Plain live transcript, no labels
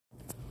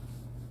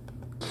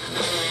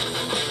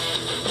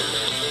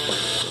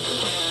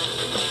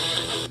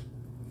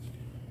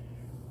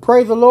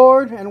Praise the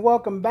Lord and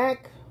welcome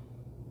back.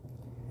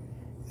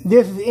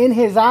 This is In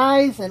His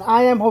Eyes and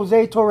I am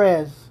Jose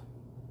Torres.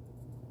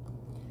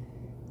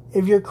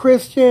 If you're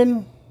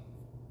Christian,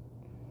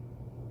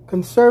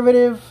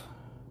 conservative,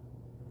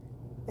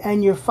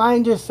 and you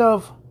find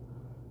yourself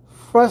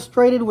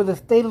frustrated with the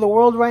state of the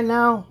world right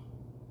now,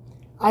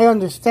 I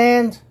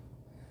understand,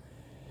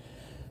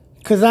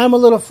 because I'm a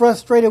little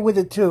frustrated with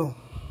it too.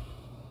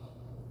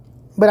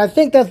 But I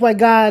think that's why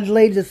God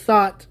laid this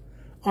thought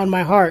on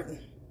my heart.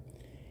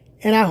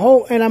 And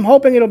I'm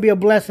hoping it'll be a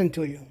blessing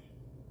to you.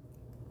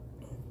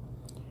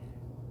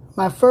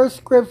 My first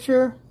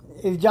scripture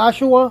is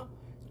Joshua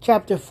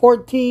chapter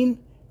 14,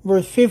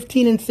 verse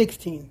 15 and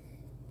 16.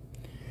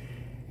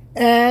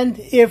 And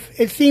if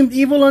it seemed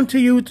evil unto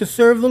you to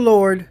serve the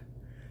Lord,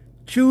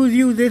 choose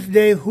you this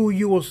day who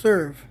you will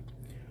serve,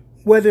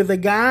 whether the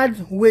gods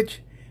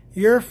which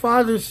your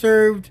fathers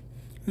served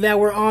that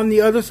were on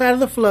the other side of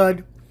the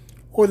flood,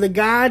 or the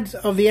gods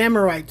of the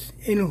Amorites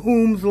in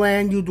whose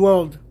land you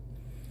dwelled.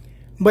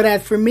 But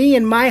as for me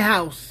and my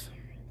house,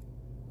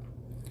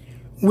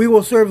 we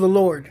will serve the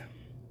Lord.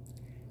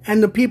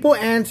 And the people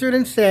answered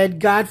and said,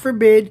 God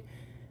forbid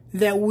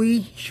that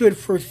we should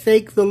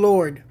forsake the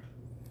Lord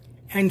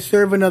and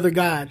serve another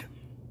God.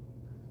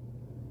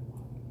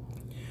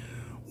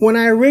 When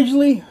I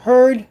originally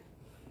heard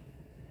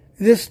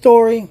this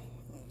story,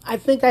 I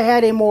think I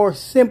had a more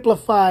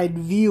simplified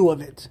view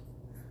of it.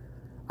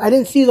 I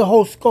didn't see the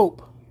whole scope.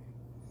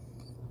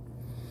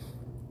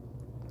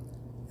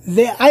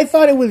 I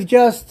thought it was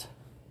just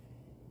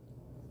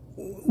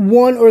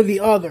one or the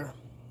other.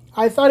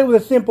 I thought it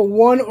was a simple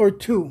one or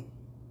two.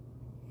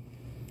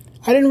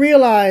 I didn't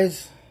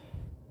realize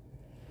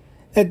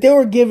that they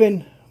were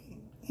given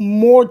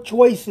more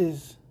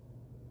choices.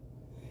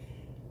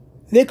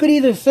 They could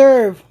either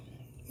serve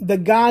the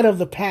God of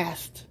the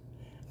past,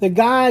 the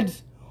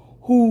gods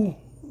who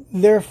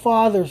their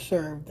father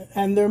served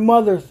and their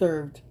mother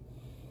served.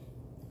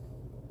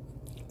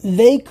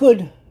 They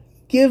could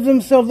give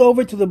themselves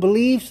over to the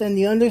beliefs and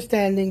the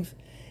understandings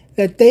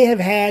that they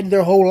have had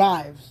their whole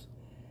lives.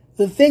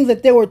 The things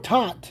that they were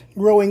taught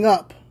growing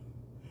up.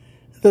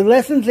 The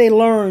lessons they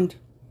learned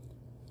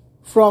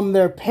from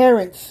their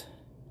parents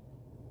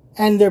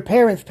and their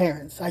parents'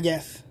 parents, I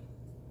guess.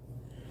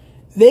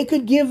 They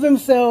could give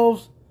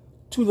themselves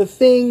to the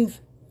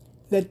things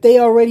that they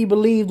already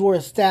believed were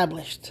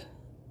established.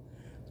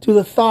 To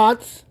the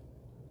thoughts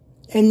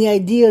and the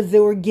ideas they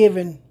were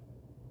given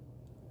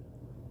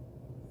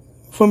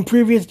from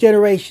previous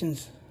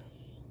generations.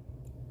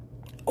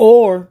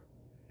 Or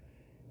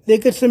they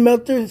could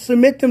submit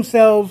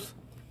themselves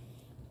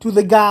to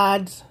the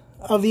gods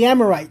of the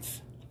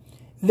Amorites.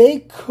 They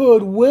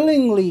could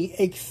willingly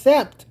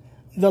accept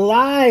the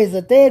lies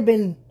that they had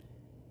been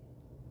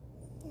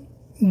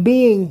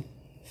being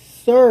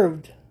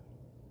served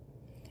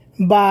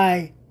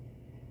by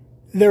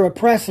their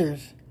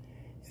oppressors.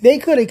 They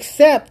could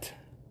accept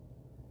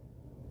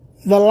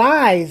the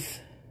lies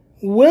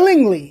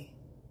willingly,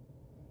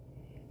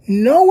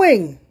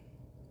 knowing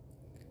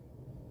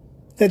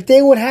that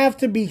they would have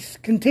to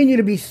continue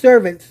to be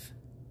servants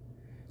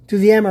to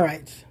the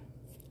Amorites.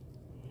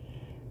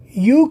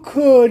 You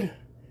could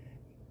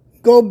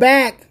go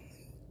back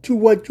to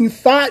what you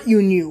thought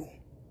you knew.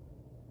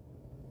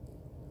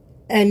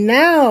 And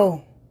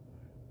now,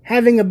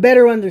 having a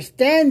better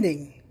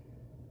understanding,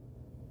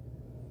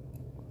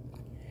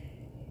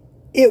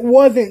 it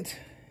wasn't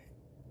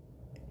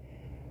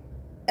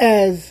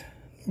as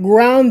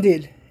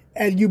grounded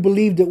as you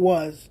believed it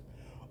was.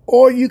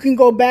 Or you can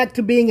go back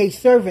to being a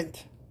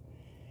servant,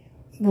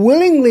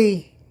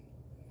 willingly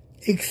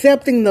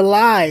accepting the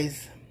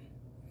lies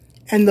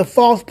and the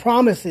false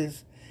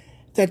promises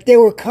that they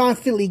were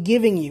constantly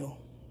giving you.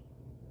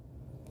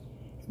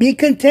 Be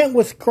content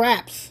with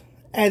scraps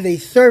as a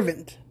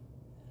servant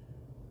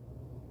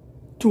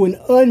to an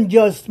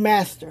unjust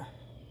master.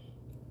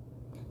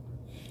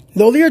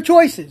 Those are your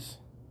choices.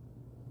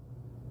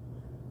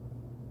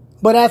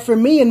 But as for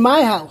me and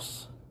my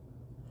house,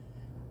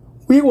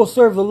 we will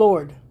serve the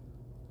Lord.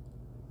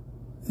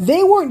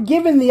 They weren't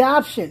given the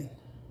option.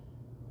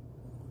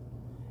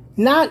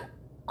 Not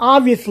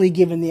obviously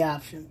given the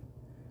option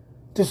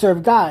to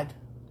serve God.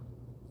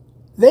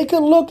 They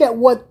could look at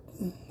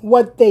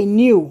what they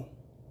knew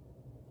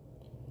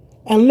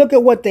and look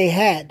at what they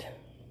had.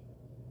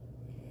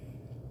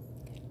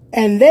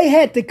 And they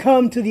had to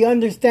come to the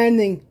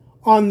understanding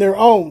on their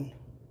own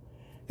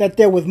that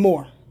there was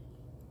more.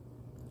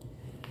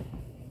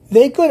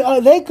 They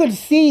could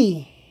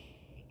see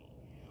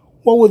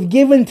what was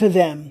given to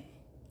them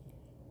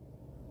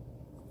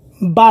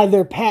by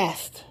their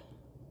past.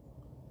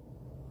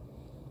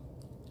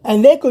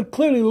 And they could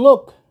clearly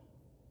look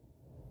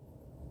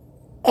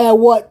at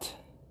what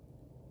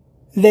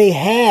they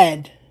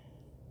had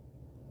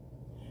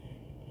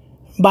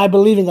by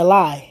believing a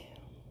lie.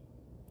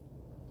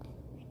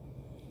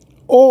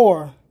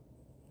 Or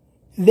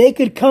they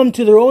could come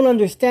to their own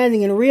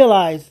understanding and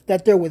realize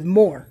that there was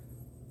more.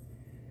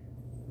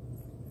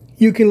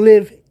 You can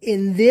live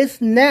in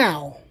this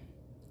now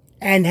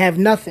and have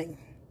nothing.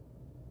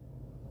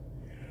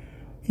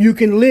 You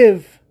can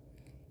live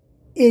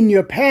in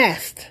your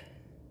past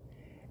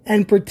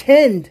and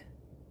pretend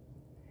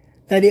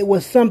that it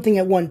was something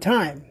at one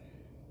time.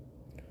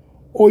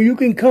 Or you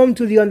can come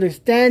to the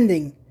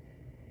understanding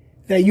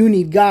that you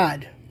need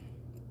God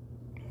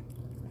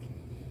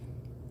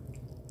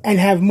and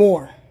have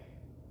more.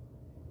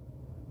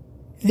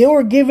 They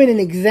were given an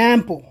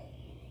example,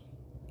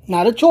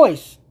 not a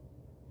choice.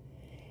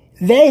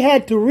 They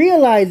had to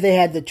realize they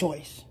had the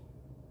choice.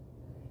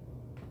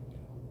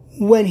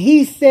 When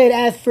he said,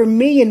 "As for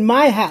me and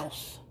my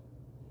house,"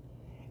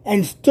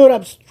 and stood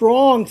up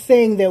strong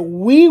saying that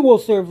we will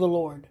serve the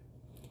Lord,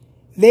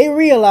 they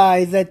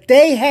realized that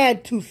they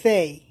had to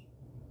say,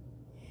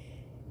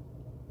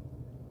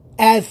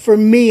 "As for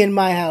me and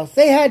my house."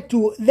 They had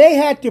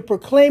to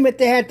proclaim it.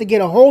 They had to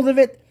get a hold of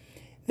it.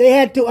 They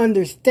had to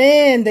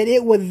understand that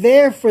it was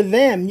there for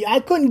them. I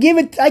can't give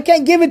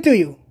it to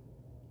you.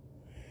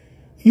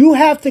 You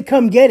have to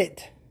come get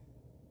it.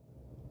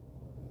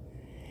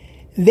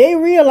 They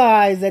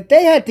realized that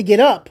they had to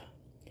get up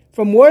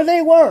from where they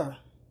were,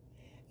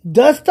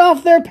 dust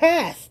off their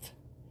past,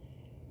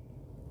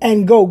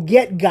 and go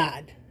get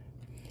God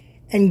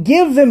and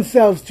give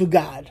themselves to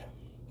God.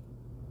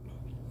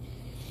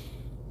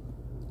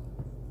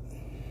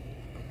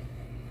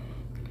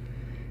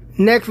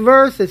 Next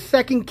verse is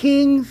 2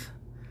 Kings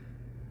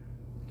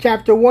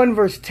chapter 1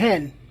 verse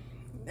 10.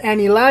 And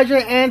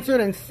Elijah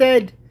answered and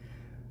said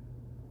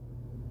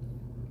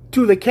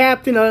to the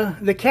captain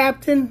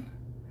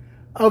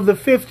of the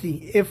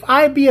 50, "If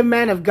I be a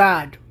man of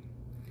God,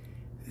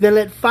 then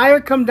let fire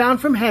come down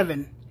from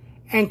heaven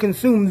and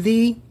consume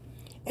thee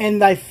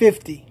and thy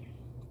 50.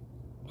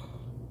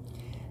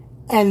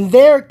 And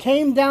there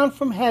came down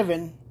from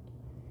heaven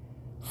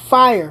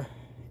fire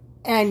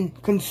and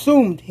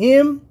consumed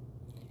him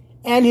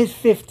and his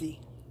 50.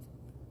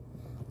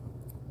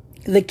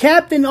 The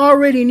captain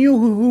already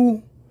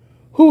knew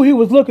who he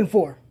was looking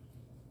for.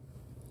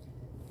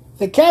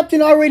 The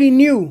captain already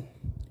knew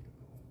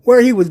where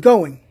he was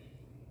going.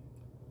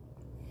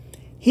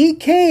 He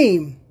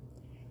came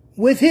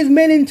with his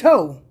men in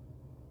tow,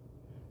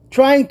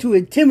 trying to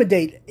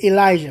intimidate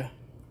Elijah.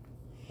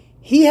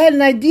 He had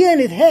an idea in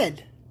his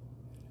head.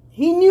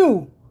 He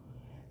knew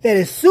that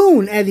as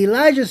soon as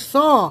Elijah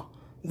saw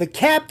the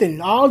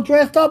captain all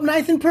dressed up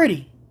nice and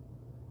pretty,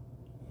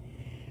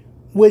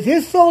 with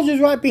his soldiers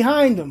right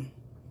behind him,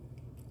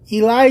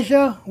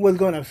 Elijah was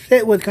going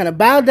to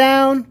bow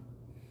down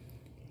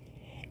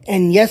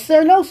and yes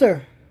sir, no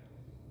sir.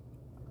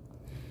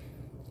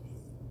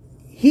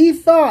 He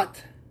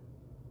thought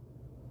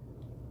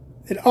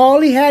that all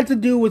he had to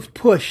do was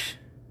push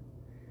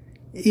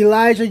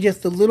Elijah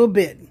just a little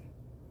bit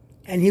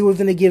and he was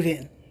going to give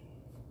in.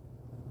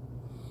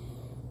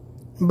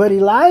 But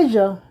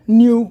Elijah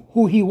knew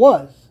who he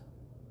was.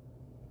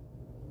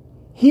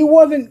 He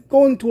wasn't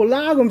going to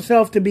allow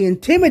himself to be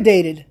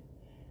intimidated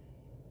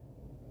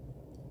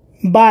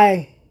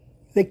by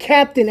the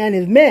captain and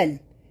his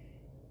men.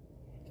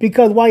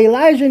 Because while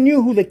Elijah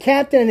knew who the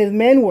captain and his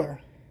men were,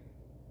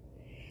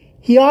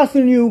 he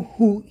also knew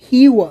who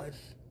he was.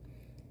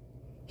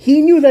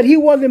 He knew that he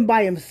wasn't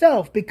by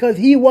himself because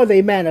he was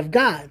a man of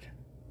God.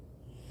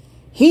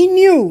 He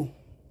knew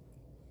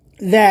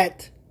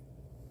that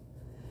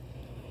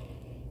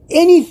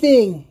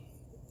anything,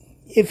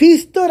 if he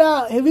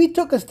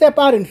took a step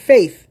out in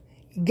faith,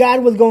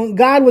 God was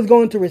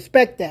going to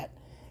respect that.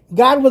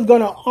 God was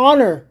going to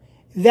honor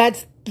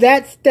that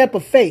step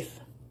of faith.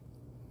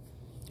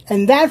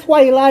 And that's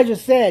why Elijah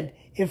said,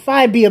 "If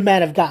I be a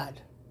man of God."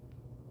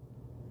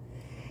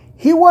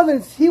 He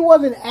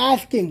wasn't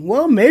asking,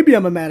 "Well, maybe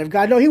I'm a man of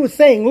God." No, he was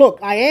saying, "Look,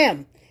 I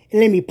am. And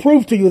let me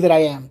prove to you that I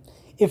am.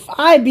 If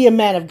I be a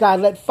man of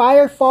God, let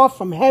fire fall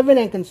from heaven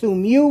and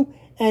consume you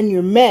and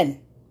your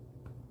men."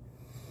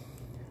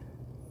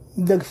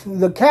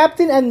 The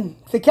captain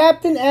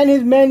and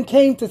his men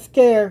came to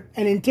scare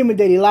and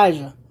intimidate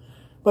Elijah.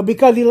 But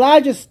because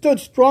Elijah stood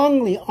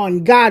strongly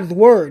on God's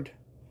word,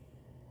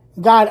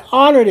 God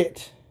honored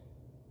it.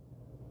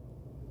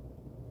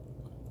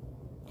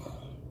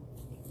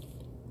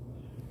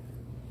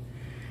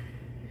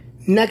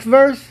 Next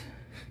verse,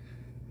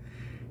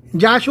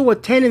 Joshua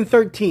 10 and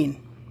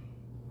 13.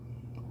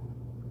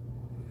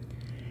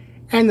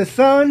 And the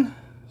sun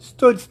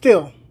stood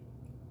still,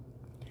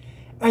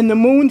 and the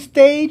moon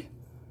stayed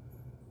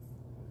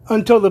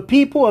until the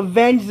people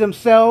avenged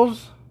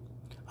themselves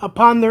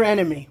upon their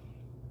enemy.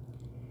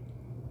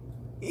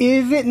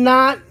 Is this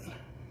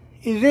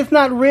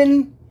not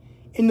written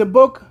in the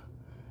book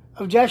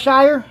of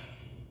Jeshaiah?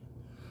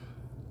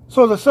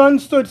 So the sun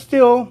stood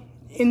still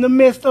in the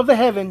midst of the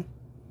heaven,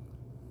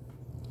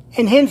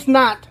 and hence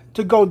not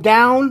to go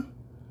down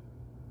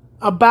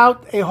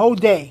about a whole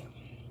day.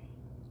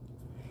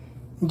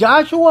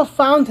 Joshua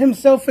found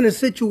himself in a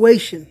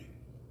situation.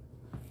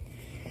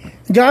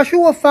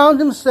 Joshua found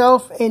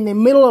himself in the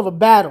middle of a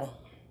battle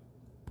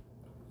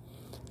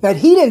that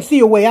he didn't see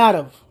a way out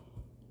of.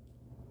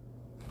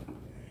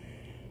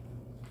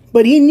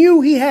 But he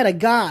knew he had a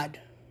God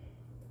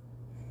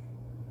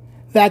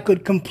that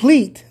could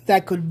complete,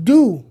 that could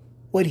do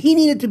what he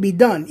needed to be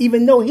done,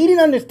 even though he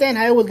didn't understand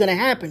how it was going to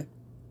happen.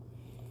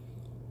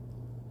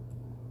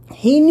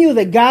 He knew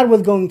that God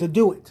was going to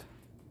do it.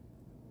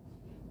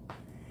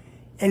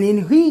 And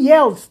then he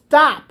yelled,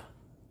 "Stop."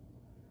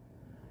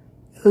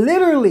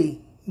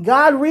 Literally,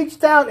 God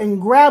reached out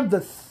and grabbed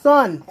the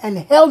sun and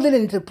held it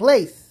into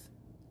place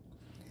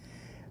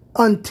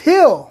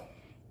until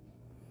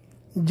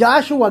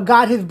Joshua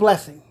got his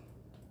blessing.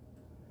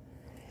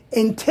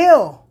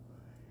 Until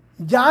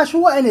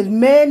Joshua and his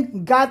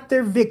men got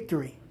their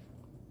victory.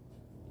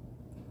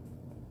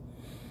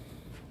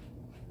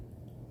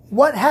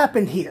 What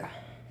happened here?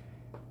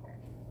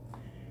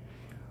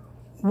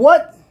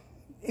 What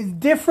is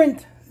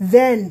different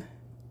then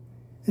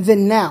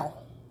than now?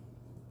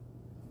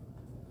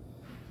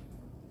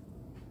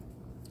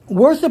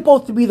 We're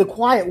supposed to be the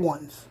quiet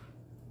ones.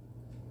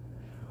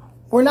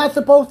 We're not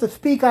supposed to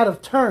speak out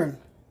of turn.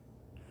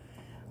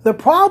 The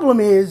problem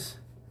is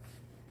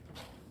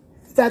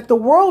that the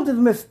world is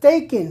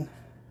mistaken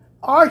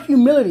our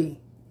humility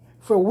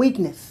for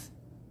weakness.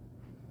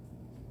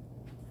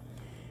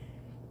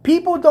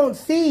 People don't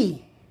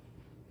see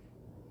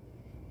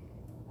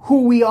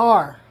who we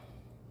are.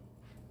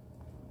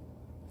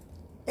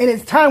 And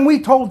it's time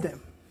we told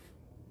them.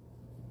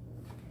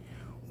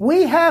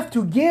 We have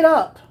to get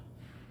up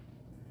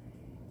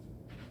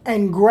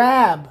and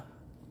grab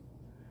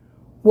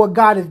what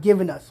God has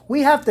given us.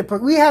 We have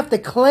to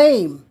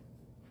claim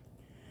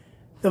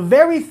the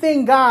very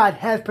thing God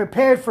has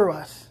prepared for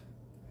us.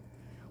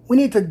 We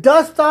need to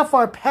dust off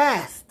our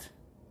past.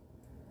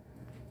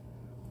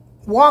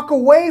 Walk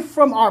away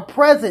from our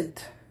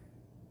present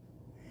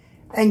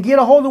and get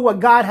a hold of what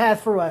God has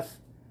for us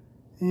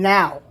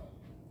now.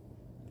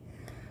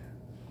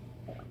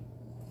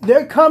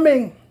 They're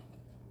coming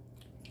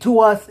to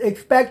us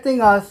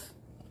expecting us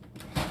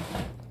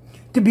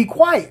to be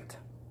quiet.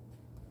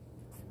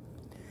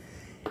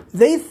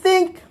 They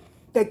think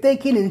that they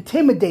can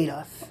intimidate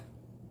us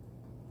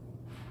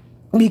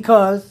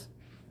because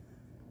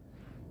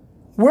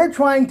we're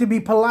trying to be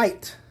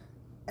polite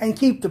and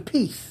keep the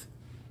peace.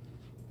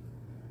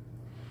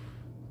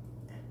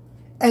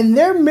 And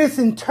they're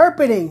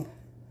misinterpreting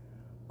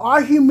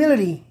our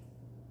humility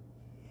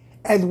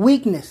as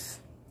weakness.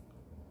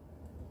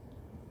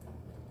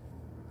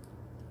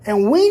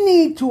 And we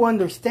need to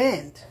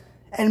understand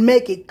and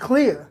make it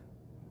clear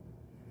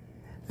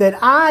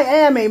that I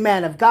am a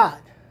man of God.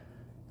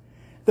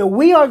 That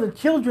we are the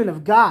children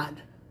of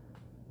God.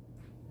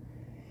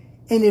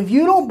 And if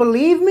you don't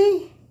believe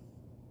me,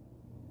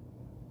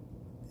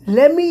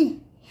 let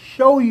me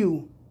show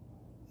you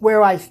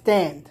where I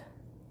stand.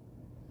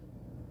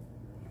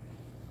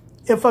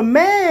 If a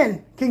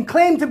man can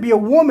claim to be a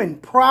woman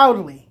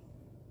proudly,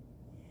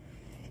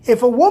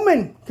 if a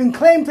woman can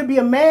claim to be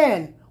a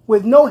man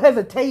with no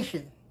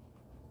hesitation,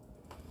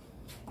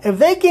 if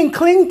they can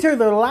cling to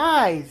their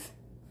lies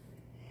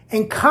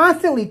and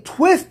constantly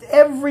twist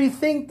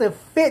everything to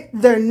fit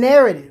their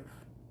narrative,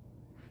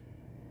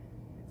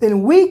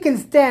 then we can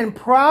stand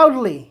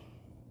proudly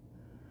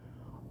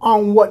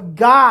on what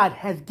God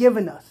has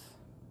given us.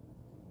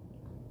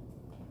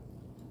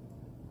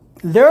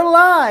 Their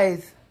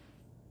lies,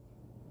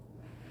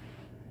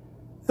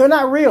 they're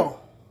not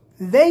real.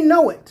 They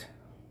know it.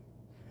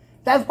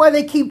 That's why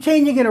they keep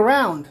changing it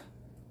around.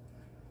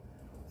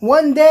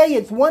 One day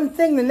it's one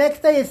thing, the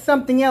next day it's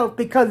something else,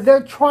 because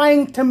they're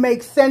trying to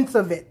make sense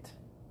of it.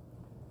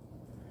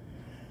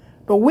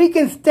 But we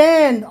can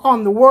stand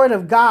on the Word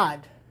of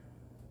God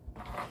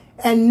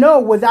and know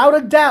without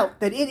a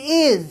doubt that it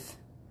is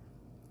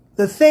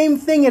the same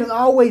thing it has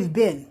always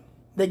been.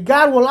 That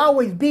God will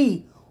always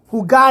be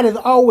who God has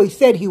always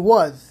said He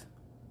was.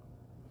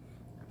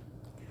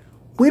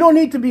 We don't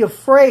need to be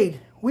afraid.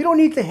 We don't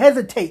need to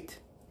hesitate.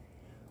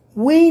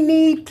 We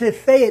need to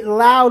say it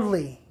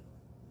loudly.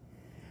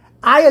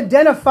 I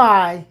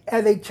identify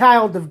as a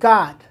child of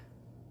God.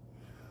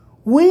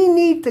 We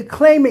need to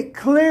claim it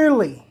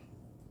clearly.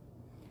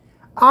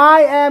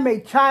 I am a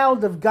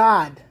child of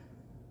God.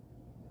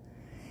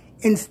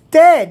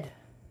 Instead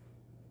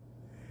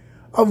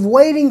of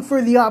waiting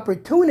for the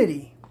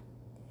opportunity,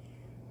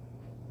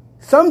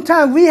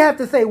 sometimes we have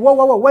to say,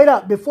 whoa, wait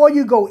up. Before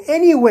you go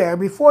anywhere,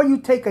 before you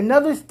take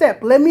another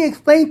step, let me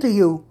explain to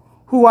you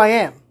who I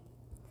am.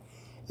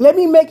 Let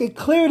me make it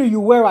clear to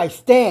you where I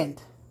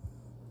stand.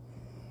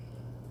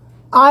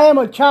 I am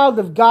a child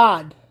of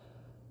God.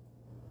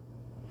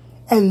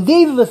 And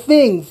these are the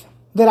things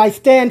that I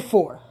stand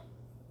for.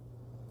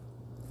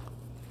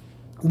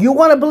 You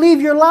want to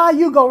believe your lie?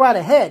 You go right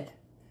ahead.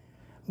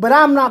 But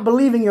I'm not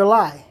believing your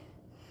lie.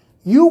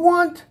 You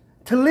want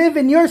to live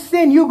in your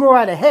sin? You go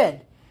right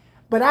ahead.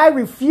 But I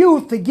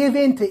refuse to give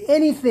in to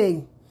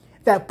anything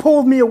that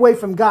pulls me away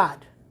from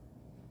God.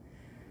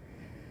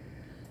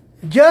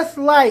 Just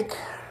like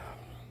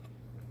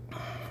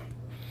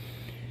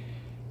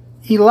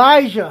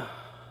Elijah,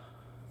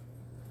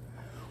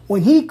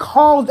 when he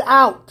called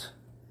out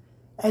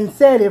and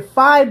said, if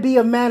I be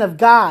a man of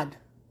God,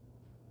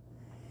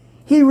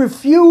 he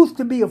refused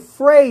to be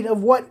afraid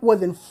of what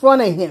was in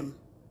front of him.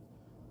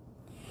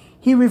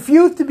 He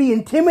refused to be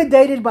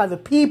intimidated by the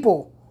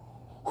people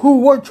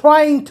who were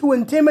trying to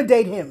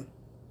intimidate him.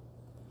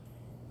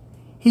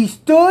 He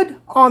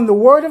stood on the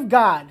word of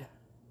God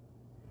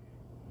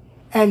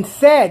and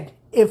said,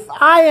 if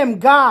I am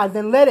God,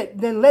 then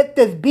let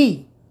this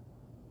be.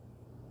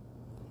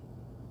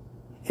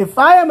 If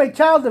I am a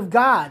child of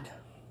God,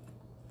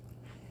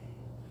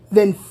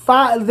 then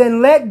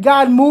let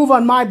God move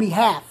on my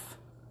behalf.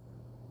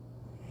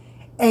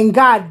 And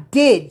God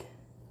did.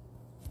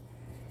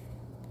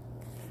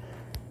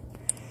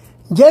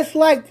 Just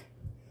like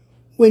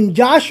when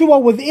Joshua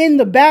was in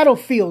the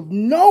battlefield,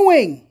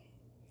 knowing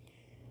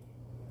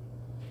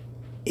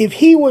if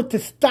he were to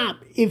stop,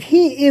 if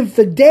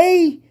the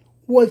day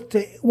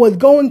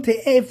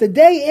if the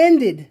day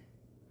ended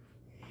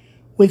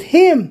with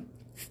him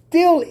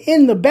still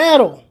in the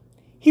battle,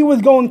 he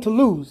was going to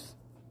lose.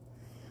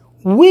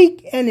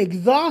 Weak and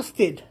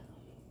exhausted,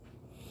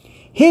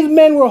 his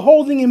men were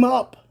holding him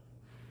up.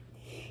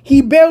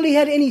 He barely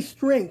had any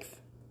strength,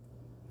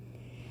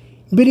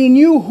 but he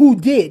knew who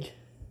did.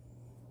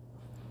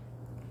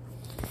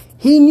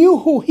 He knew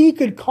who he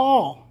could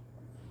call.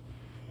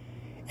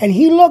 And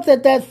he looked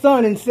at that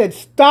sun and said,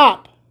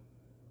 stop.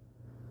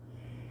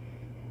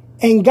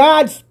 And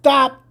God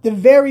stopped the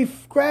very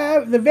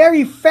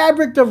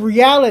fabric of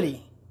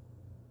reality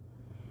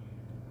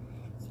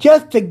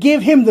just to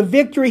give him the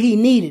victory he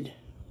needed.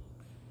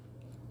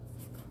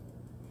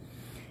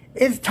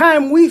 It's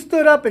time we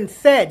stood up and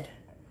said,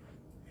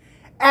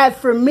 as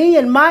for me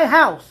and my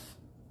house,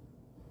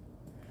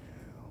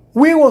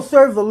 we will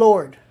serve the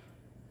Lord.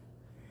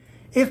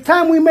 It's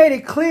time we made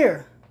it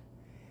clear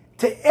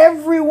to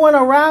everyone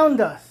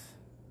around us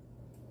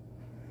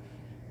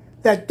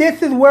that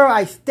this is where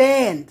I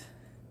stand.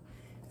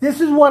 This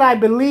is what I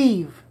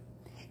believe.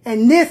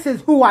 And this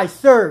is who I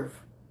serve.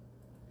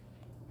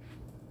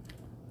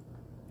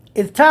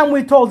 It's time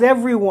we told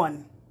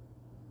everyone,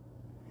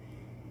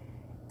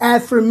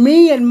 as for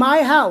me and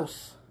my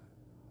house,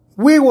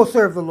 we will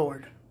serve the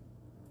Lord.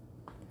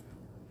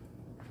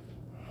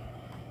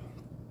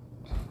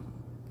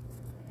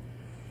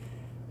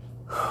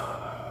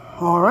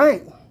 All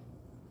right.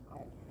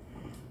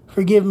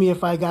 Forgive me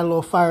if I got a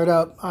little fired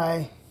up.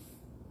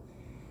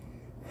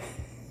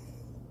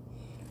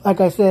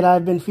 Like I said,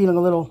 I've been feeling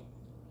a little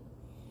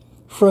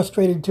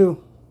frustrated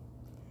too.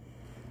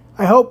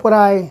 I hope what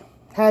I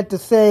had to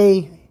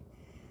say,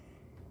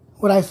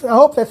 I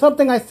hope that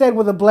something I said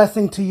was a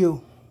blessing to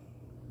you.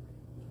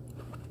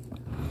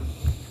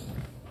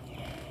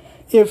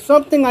 If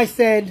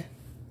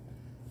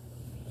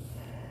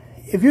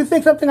you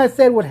think something I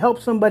said would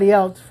help somebody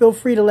else, feel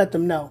free to let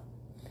them know.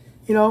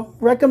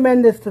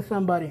 Recommend this to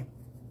somebody.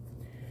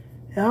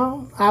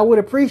 I would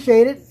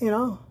appreciate it,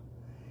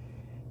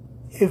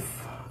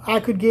 if I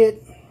could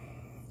get,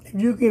 if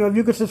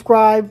you could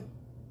subscribe,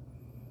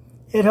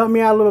 it'd help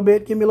me out a little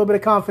bit, give me a little bit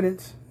of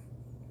confidence.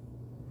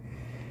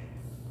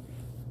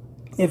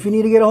 If you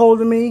need to get a hold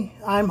of me,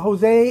 I'm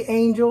Jose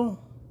Angel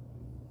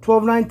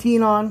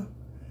 1219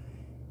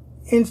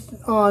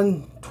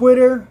 on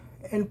Twitter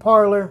and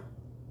Parler.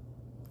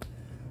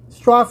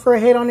 Straw for a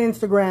Head on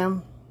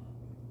Instagram.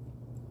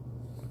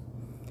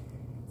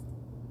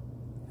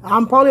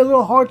 I'm probably a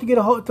little hard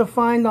to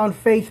find on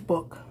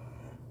Facebook.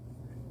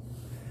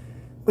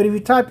 But if you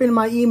type in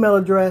my email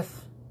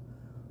address,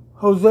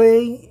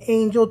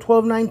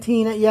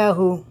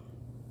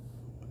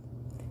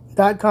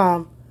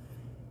 joseangel1219@yahoo.com,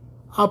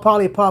 I'll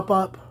probably pop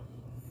up.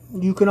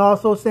 You can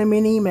also send me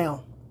an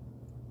email.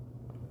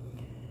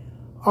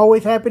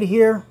 Always happy to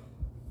hear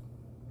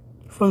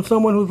from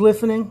someone who's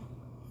listening.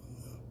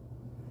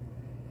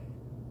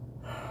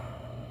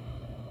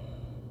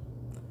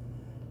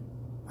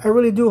 I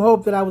really do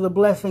hope that I was a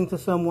blessing to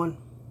someone.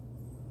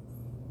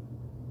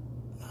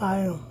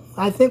 I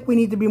think we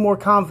need to be more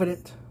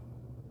confident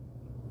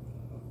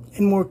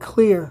and more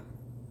clear.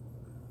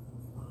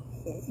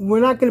 We're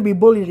not going to be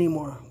bullied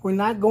anymore. We're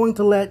not going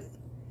to let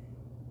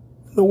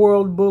the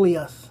world bully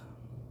us.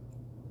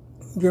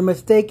 You're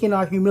mistaking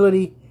our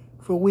humility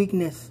for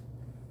weakness.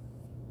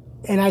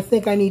 And I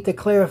think I need to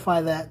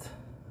clarify that.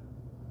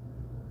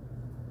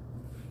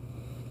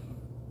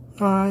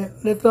 Alright,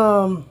 let's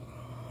if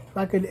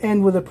I could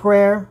end with a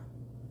prayer.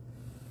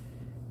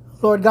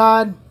 Lord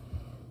God,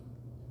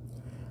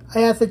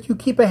 I ask that you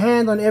keep a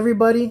hand on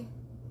everybody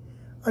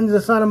under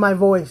the sound of my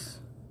voice.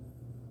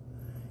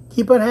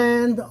 Keep a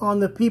hand on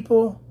the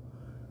people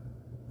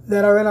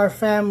that are in our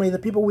family, the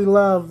people we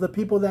love, the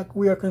people that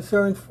we are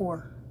concerned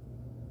for.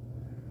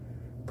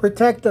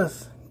 Protect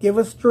us, give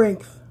us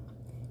strength,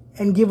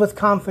 and give us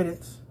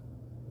confidence.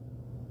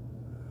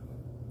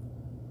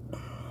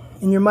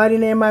 In your mighty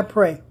name I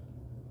pray.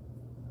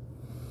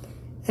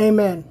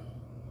 Amen.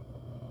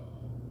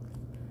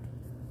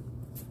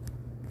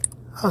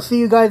 I'll see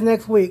you guys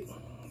next week.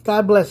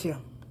 God bless you.